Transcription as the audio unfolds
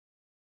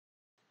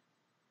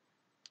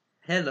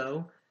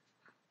Hello.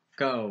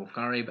 Go.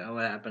 Sorry about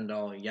what happened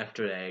all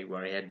yesterday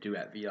where I had to do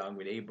that vlog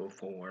with Abel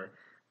for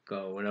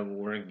go whenever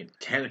we're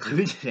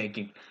technically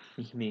taking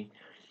me.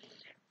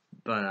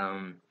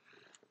 But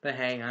but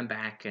hey, I'm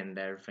back and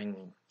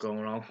everything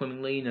going all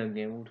swimmingly and I'll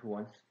be able to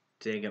once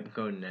to get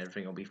code and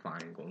everything will be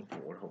fine going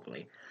forward,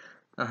 hopefully.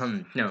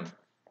 No.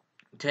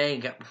 Today I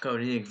got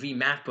code in a V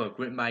math book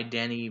written by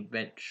Danny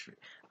Vetch.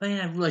 Man,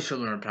 I really should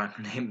learn a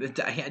proper name, but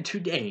I had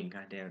today.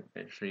 Goddamn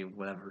it,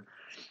 whatever.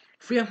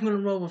 Free up, I'm gonna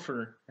roll with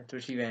her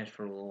after she vanished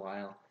for a little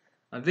while.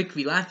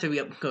 Victory, last time we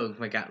up go,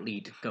 I got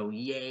lead. Go,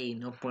 yay,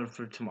 no point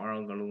for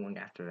tomorrow, go to one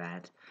after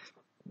that.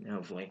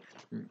 Hopefully.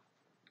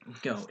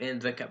 Go, and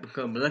the up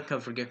go, but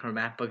let's forget her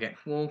map book at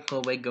won't go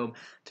away, go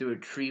to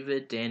retrieve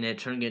it, and it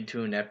turned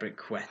into an epic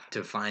quest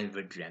to find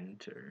the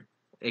janitor.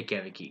 It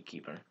can be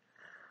keeper.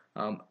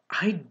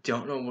 I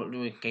don't know what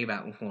we came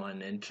out with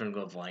one in terms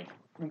of like,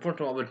 first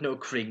of all, there's no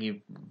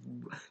Krieg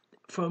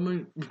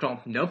from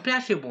no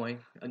Pistachio Boy.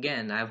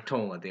 Again, I've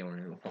told what they were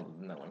in the phone.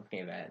 No one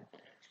came at.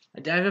 I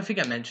don't think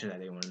I mentioned that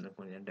they were in the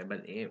phone yesterday,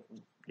 but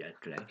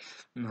yesterday.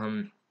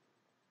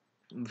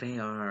 They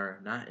are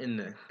not in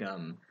the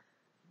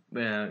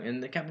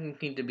and the captain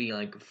need to be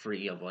like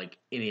free of like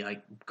any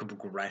like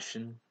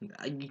progression.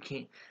 You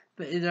can't.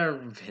 But there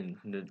have been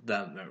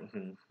the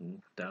American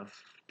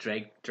stuff.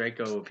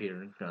 Draco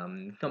appeared.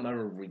 Some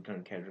other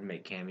return character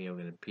make cameo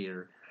and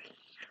appear,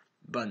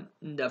 but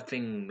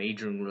nothing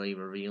major really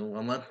reveal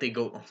unless they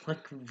go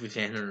like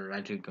Tanner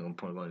actually going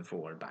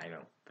forward. But I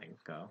don't think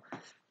so.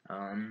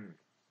 Um,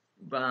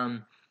 but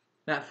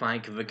that's fine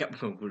because the kept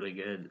going really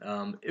good.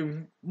 It was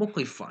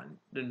mostly fun.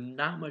 There's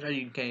not much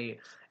UK.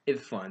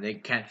 It's fun. They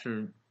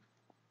capture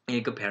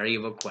a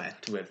comparative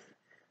quest with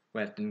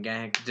and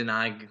get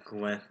denied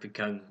quest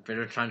because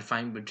they're trying to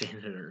find the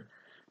janitor.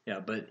 Yeah,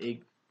 but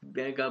it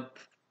ended up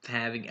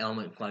having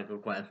elements like a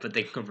quest, but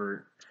they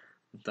convert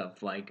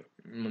stuff like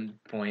one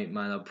point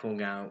Milo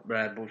pulling out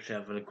Red Bull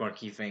Chef and of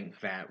course he thinks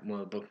that well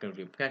the book's gonna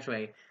be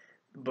perpetuate.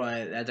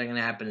 But that's not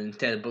gonna happen.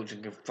 Instead, the books are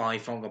gonna finally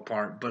fall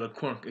apart. But of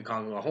course, it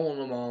causes a hole in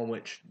the wall,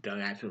 which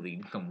doesn't actually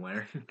lead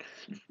somewhere.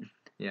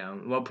 Yeah,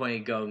 at one point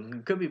it goes,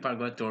 it could be part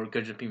of a door, it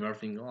could just be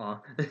Murphy's Law.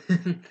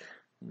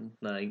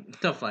 Like,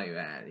 stuff like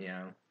that, you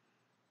know.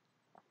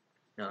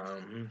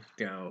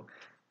 So,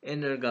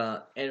 and we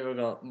got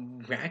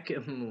back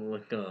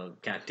with the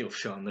Cat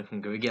Show,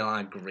 looking good. We get a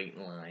lot of great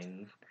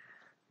lines.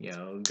 You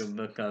know, good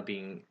book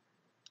being.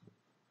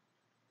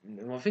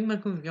 Well, I think my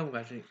good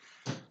actually.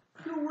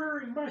 You're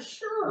wearing my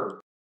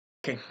shirt.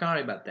 Okay,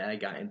 sorry about that. I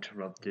got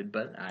interrupted,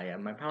 but I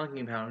my power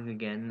game powering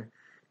again.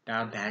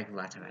 Got back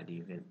last time I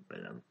did it, but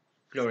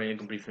during a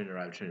complete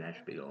interruption, that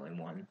should be the only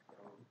one.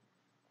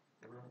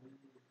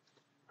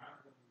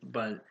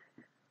 But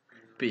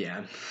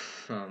yeah,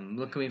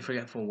 look at me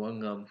forgetful one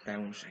that was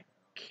I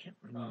can't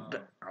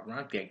remember.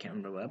 Ironically, I can't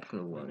remember what episode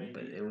it was,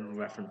 but it was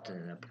referenced in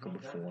an episode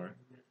before.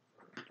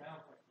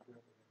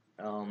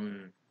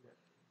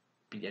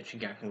 But yeah, she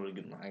got a really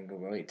good line go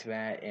relate to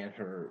that, and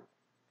her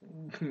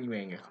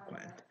wearing a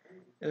quest.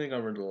 I think I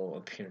read a little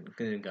appearance.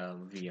 I think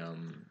the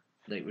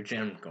like with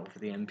Jam go for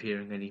the Empire,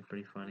 and he's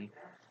pretty funny.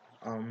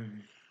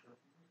 Um,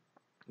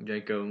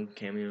 Draco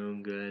cameo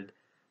good.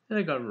 I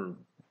think I read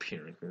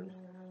appearances.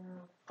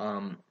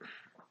 Um,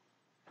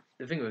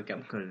 the thing with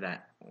Capcom is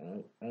that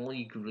all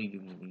you can really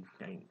do is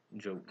like,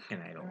 joke,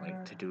 and I don't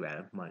like to do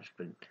that much,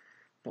 but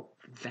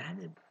that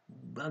is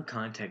well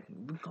context.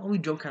 All we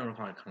joke kind of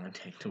require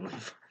context to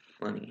was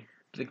funny.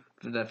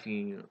 The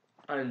few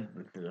I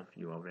looked at a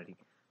few already,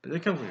 but they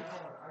come with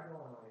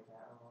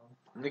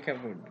they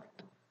come with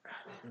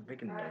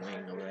making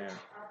annoying over there.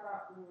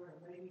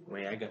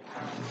 Wait, I got.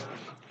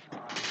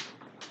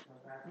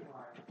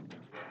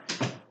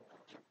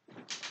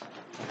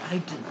 I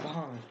did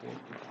wrong, dude.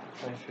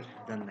 I should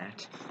have done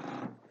that.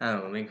 I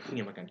don't know, make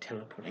me like I'm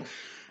teleporting.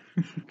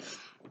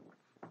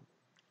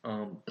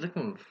 But that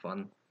one was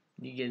fun.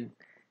 You get,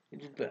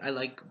 but I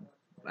like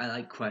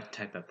quest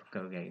type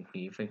of games.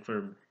 You think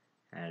for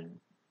and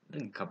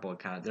a couple of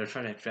kind they're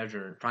trying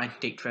to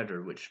take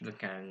treasure, which the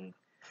kind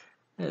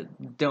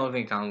the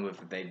only thing common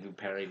with it, they do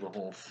parry the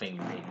whole thing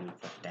and they do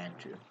for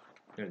statue.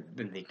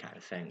 The kind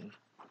of thing.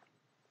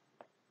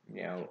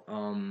 You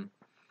know,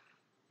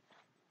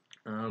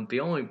 the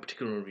only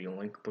particular reveal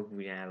like book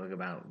we have like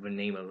about the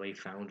name of a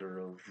founder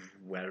of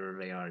whether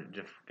they are in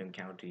different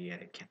county,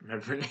 I can't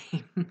remember the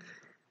name.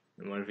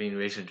 One of the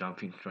innovation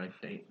jumping strike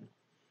state.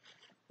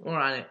 Or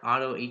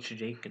Auto H.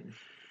 Jakin.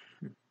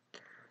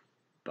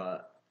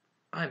 But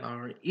I'm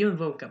already even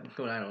though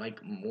episode I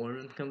like more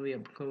than some of the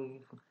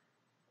episodes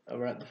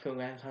or episode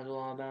that has a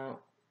lot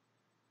about.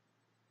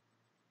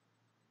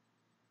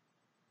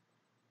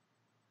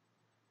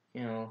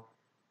 You know,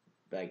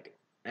 like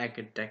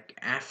academic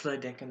after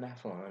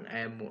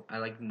Decathlon, I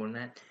like more than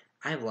that.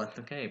 I have less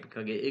okay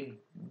because it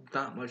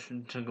not much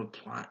in terms of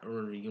plot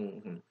or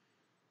reveal and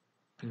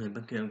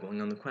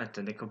going on the quest.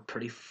 I think a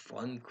pretty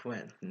fun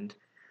quest and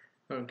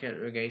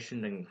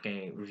interrogation and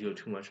can't reveal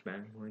too much about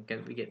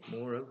it. We get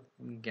more of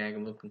Gag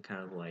looking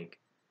kind of like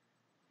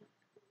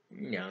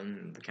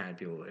the kind of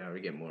people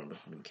we get more of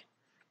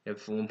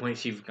At one point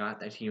she forgot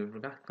that she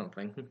forgot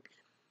something.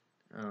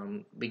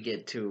 We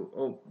get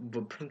to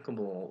the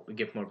principal we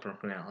get more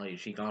personality.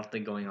 She got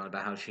going on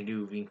about how she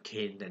knew being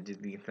kid that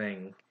did the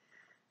thing.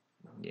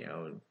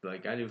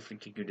 Like I do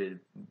freaking good at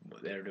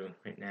what they're doing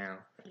right now.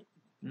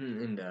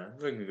 And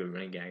like a good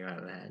running gag out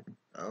of that.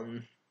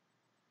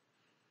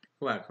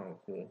 Well, that's kind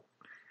of cool.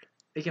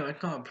 Again, I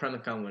call it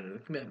Premicon when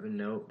it came up with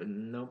nope,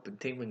 but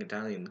Tingling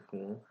Italian is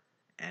cool.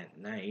 At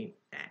night,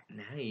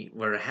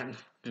 where it happens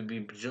to be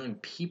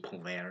bajillion people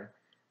there,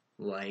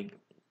 like,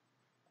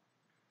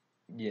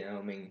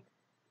 I mean,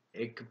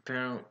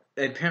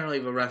 apparently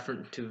the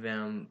reference to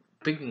them,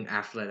 speaking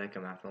athletic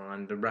and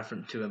athlon, the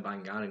reference to them by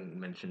God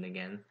mentioned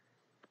again.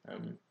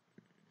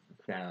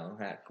 So,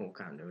 that cool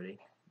continuity.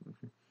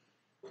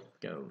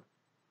 Go.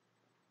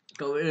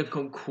 It'll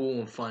go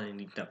cool and fun and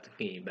neat up the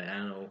game, but I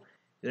don't know.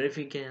 If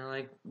you can,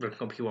 like, there's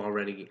some people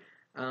already,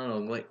 I don't know,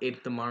 like, it's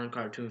the modern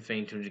cartoon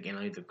thing to just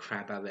like the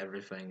crap out of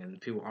everything,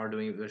 and people are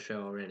doing it with the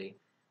show already.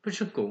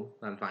 Which is cool.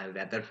 I'm fine with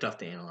that. There's stuff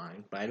to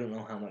analyze, but I don't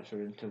know how much they're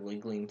into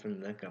glean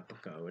from the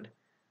code.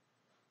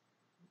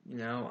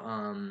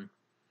 But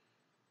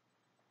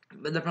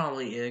they're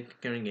probably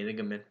going to get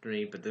a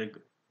mystery, but they're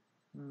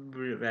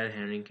red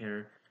herring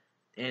care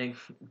and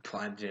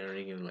plot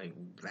generating like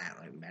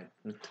that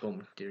mystical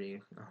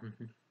mystery.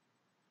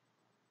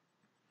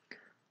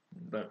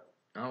 But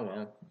oh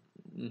well.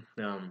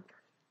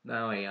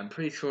 By the way, I'm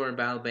pretty sure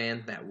about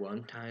band that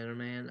one Tyler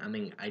man. I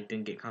mean, I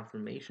didn't get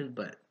confirmation,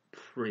 but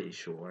pretty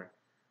sure.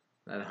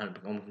 That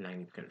 100 almost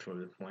 90% sure at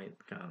this point.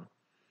 So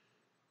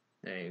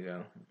there you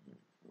go.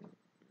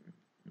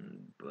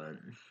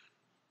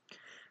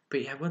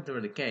 But yeah, I went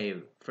through the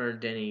cave for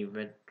Denny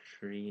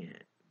Vetri.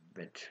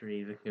 We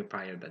can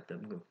probably bet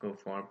them go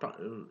far.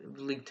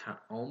 League time,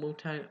 almost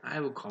time. I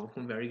would call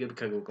them very good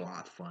because it was a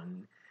lot of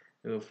fun.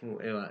 It was a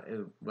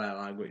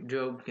lot of great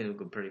jokes and it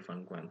was a pretty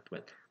fun one.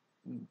 But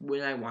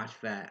when I watch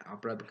that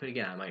opera, because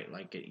again, I might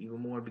like it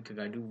even more because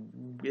I do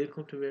it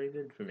to very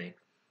good for me.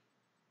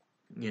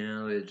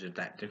 It's just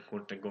that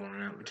difficult to going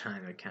around with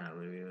time. I kind of,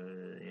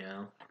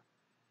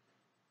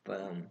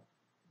 But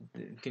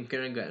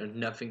considering that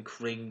nothing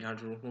crazy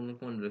controversial in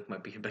this one, this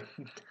might be about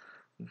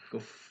go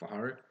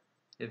far.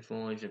 If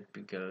only just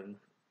because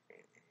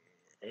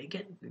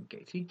again,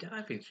 she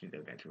I think she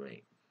still got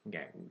right.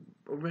 Yeah,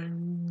 well,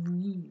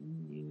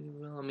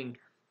 I mean,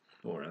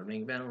 for I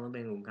think that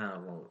will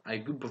kind of I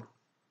do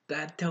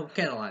that tell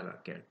kind of lie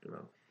about character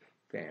though.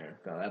 Fair,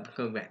 so that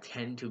becomes that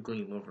 10 to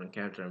gleam over in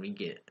character, and we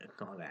get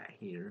all that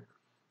here.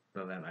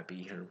 So that might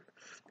be her.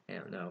 I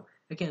don't know.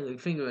 Again, the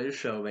thing about this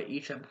show, that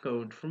each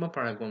episode, from a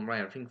part of one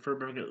writer, I think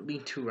Furberg at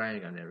least 2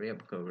 writing on every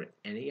episode.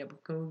 Any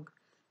episode,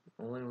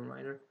 only one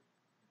writer.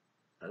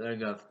 There you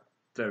go.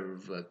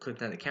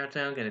 Clicked on the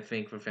countdown, gonna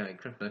think for family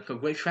Christmas. A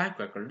great track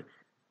record,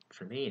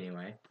 for me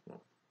anyway.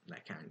 Well,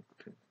 that kind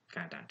of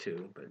countdown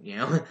too, but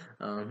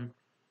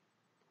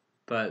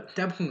but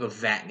episodes of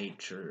that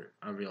nature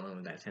are real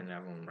only that tend to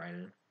have one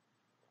writer.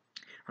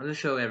 On the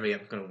show, every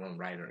episode of one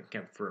writer,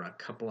 except for a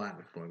couple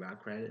episodes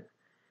without credit.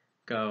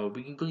 Go.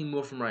 We can glean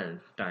more from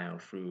writer style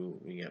through.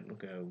 We get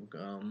go.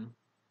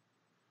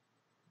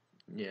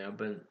 Yeah,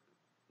 but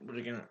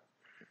we're gonna.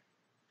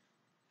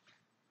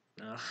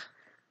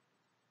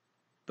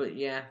 But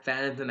yeah,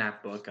 that is the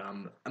map book.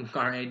 I'm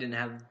sorry I didn't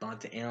have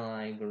thought to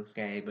analyze.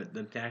 Okay, but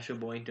the Dasher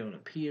Boy don't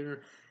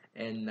appear,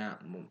 and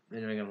not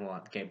they're not gonna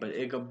lot. Okay, but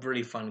it's a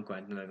pretty fun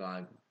question. Like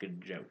a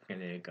good joke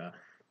and it's a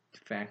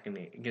fact and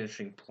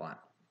interesting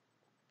plot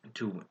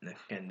to witness.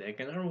 And I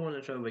never want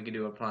to show we could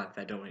do a plot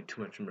that don't make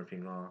too much Murphy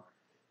Law.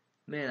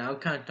 Man, I'm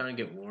kind of starting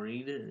to get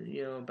worried,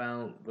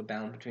 about the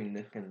balance between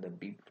this and the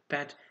beat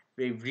patch.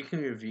 They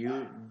recently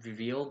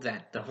revealed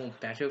that the whole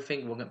patio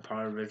thing wasn't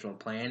part of the original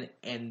plan,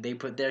 and they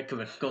put there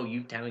because go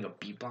you having a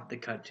beat plot to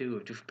cut to, or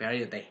just parody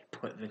that they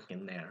put this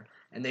in there,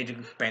 and they just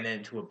expanded it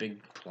into a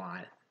big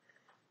plot.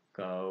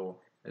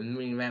 So, I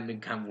mean, that may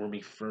kind of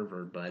worry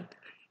further, but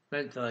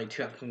that's like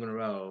 2 episodes in a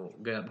row,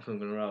 good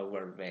episodes in a row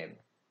where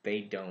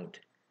they don't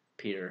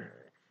appear.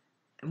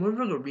 And we're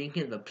gonna read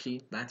the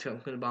piece that's what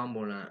I'm gonna bomb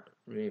or not.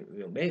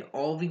 Maybe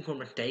all these were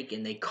mistake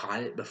and they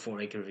caught it before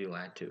they could reveal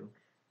that too.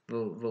 The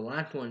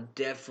last one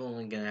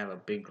definitely gonna have a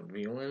big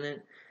reveal in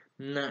it.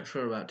 Not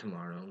sure about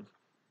tomorrow.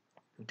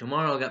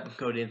 Tomorrow I got to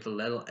go into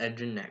little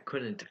engine that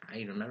couldn't.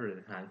 I remember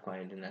the time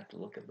quite. I didn't have to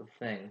look at the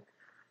thing.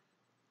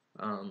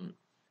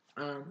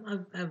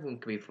 That one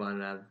could be fun.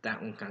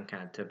 That one kind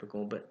of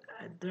typical, but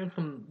there's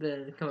some.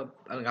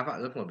 I mean, I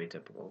thought this one would be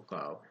typical,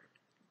 so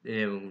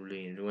it was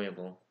really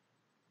enjoyable.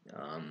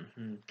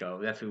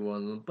 So definitely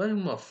one, but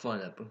more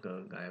fun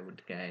episode, I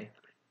would say.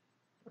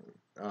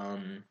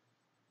 Um,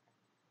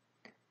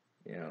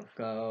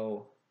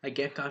 so I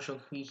guess I shall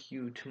see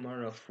you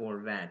tomorrow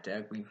for that.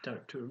 As we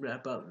start to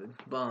wrap up this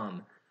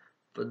bomb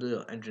for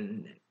the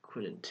engine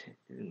couldn't.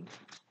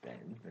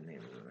 That is the name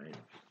of it,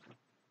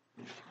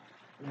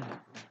 right?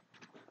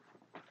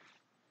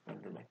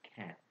 Under my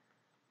cat.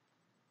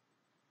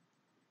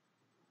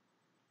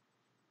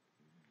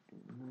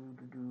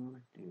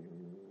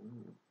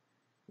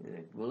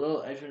 The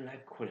little engine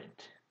that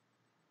couldn't.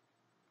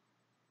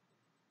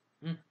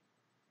 Mm,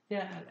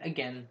 yeah,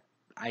 again,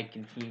 I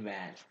can see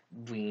that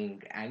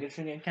being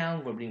Agatha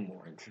account would be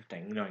more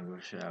interesting knowing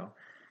the show.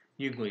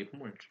 Usually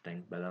more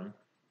interesting, but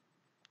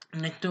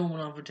and I still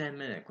went on for 10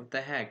 minutes. What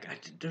the heck?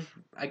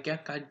 I guess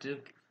I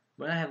just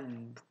when I have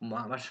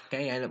much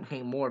game, I end up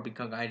paying more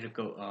because I just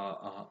go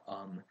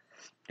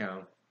you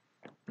know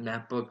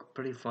that book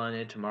pretty fun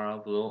and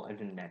tomorrow will and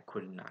then that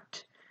could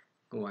not.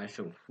 Go I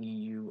shall see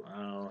you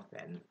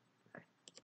then.